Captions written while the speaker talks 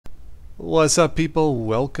What's up, people?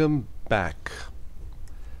 Welcome back.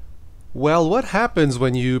 Well, what happens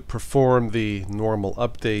when you perform the normal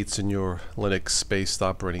updates in your Linux-based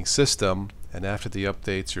operating system, and after the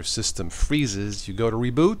updates your system freezes, you go to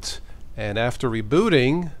reboot, and after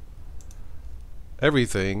rebooting,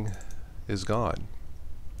 everything is gone?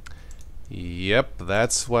 Yep,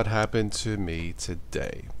 that's what happened to me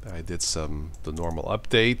today. I did the normal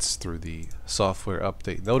updates through the software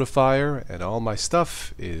update notifier, and all my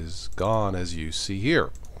stuff is gone, as you see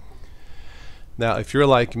here. Now, if you're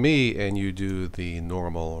like me and you do the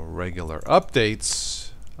normal regular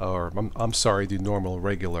updates, or I'm sorry, do normal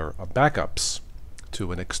regular backups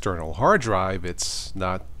to an external hard drive, it's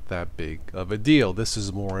not that big of a deal. This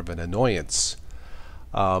is more of an annoyance.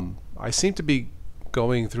 I seem to be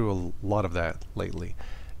going through a lot of that lately.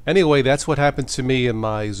 Anyway, that's what happened to me in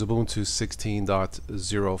my Xubuntu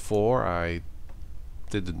 16.04. I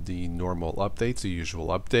did the normal updates, the usual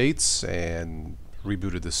updates, and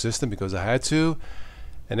rebooted the system because I had to,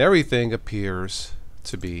 and everything appears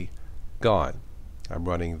to be gone. I'm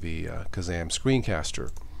running the Kazam screencaster.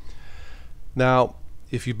 Now,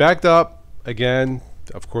 if you backed up, again,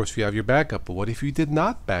 of course you have your backup, but what if you did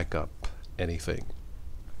not back up anything?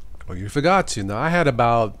 Or you forgot to. Now, I had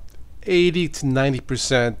about 80 to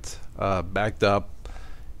 90% backed up,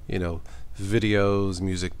 videos,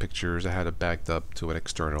 music, pictures. I had it backed up to an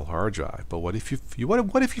external hard drive. But what if you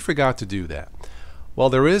forgot to do that? Well,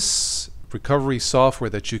 there is recovery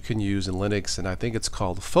software that you can use in Linux, and I think it's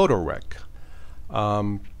called PhotoRec.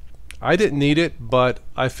 I didn't need it, but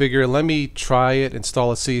I figured let me try it,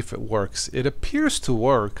 install it, see if it works. It appears to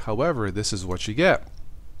work. However, this is what you get: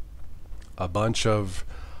 a bunch of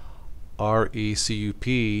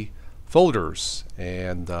RECUP folders,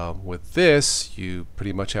 and with this you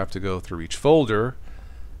pretty much have to go through each folder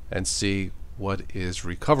and see what is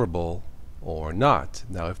recoverable or not.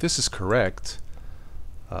 Now, if this is correct,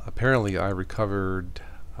 apparently I recovered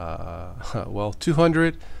well,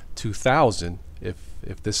 200, 2000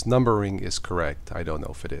 if this numbering is correct. I don't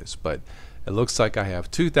know if it is, but it looks like I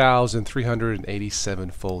have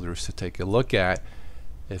 2,387 folders to take a look at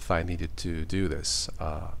if I needed to do this.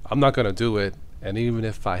 I'm not going to do it, and even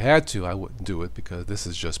if I had to, I wouldn't do it because this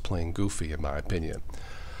is just plain goofy in my opinion.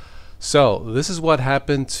 So this is what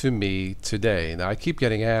happened to me today. Now, I keep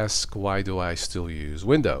getting asked, why do I still use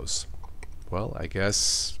Windows? Well, I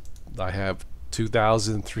guess I have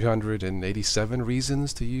 2,387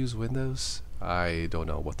 reasons to use Windows. I don't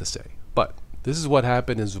know what to say, but this is what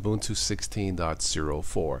happened in Xubuntu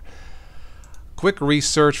 16.04. Quick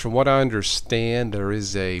research: from what I understand, there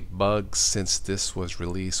is a bug since this was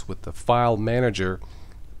released with the file manager.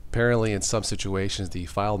 Apparently, in some situations, the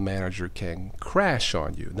file manager can crash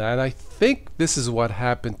on you. Now, and I think this is what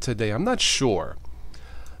happened today. I'm not sure.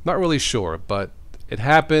 Not really sure, but it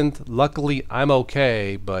happened. Luckily, I'm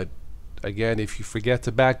okay, but again, if you forget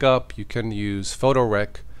to back up, you can use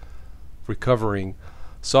PhotoRec recovering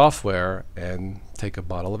software and take a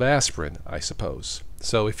bottle of aspirin, I suppose.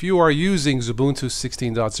 So if you are using Xubuntu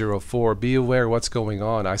 16.04, be aware what's going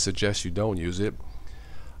on. I suggest you don't use it.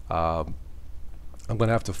 I'm going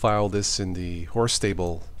to have to file this in the horse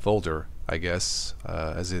stable folder, I guess,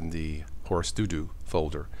 as in the horse doo-doo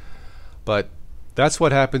folder. But that's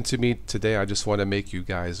what happened to me today. I just want to make you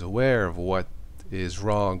guys aware of what is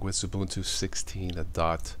wrong with Xubuntu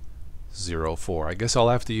 16.04. I guess I'll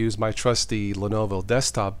have to use my trusty Lenovo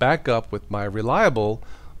desktop backup with my reliable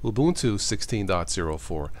Ubuntu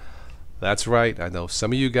 16.04. That's right, I know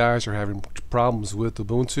some of you guys are having problems with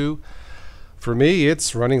Ubuntu. For me,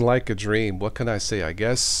 it's running like a dream. What can I say? I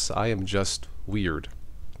guess I am just weird.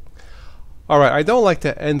 Alright, I don't like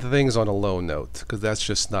to end things on a low note because that's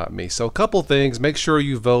just not me. So a couple things. Make sure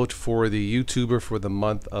you vote for the YouTuber for the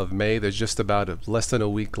month of May. There's just about less than a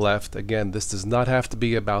week left. Again, this does not have to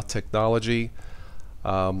be about technology.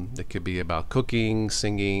 It could be about cooking,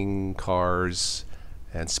 singing, cars.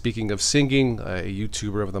 And speaking of singing, a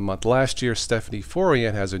YouTuber of the month last year, Stephanie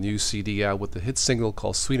Forian, has a new CD out with the hit single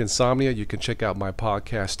called Sweet Insomnia. You can check out my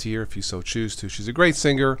podcast here if you so choose to. She's a great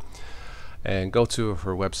singer. And go to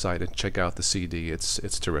her website and check out the CD.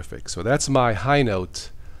 It's terrific. So that's my high note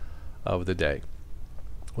of the day.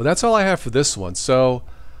 Well, that's all I have for this one. So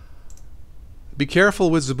be careful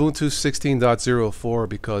with Xubuntu 16.04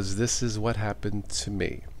 because this is what happened to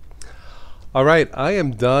me. All right, I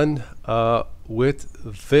am done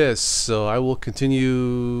with this. So I will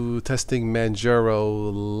continue testing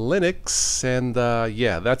Manjaro Linux. And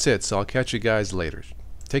yeah, that's it. So I'll catch you guys later.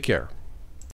 Take care.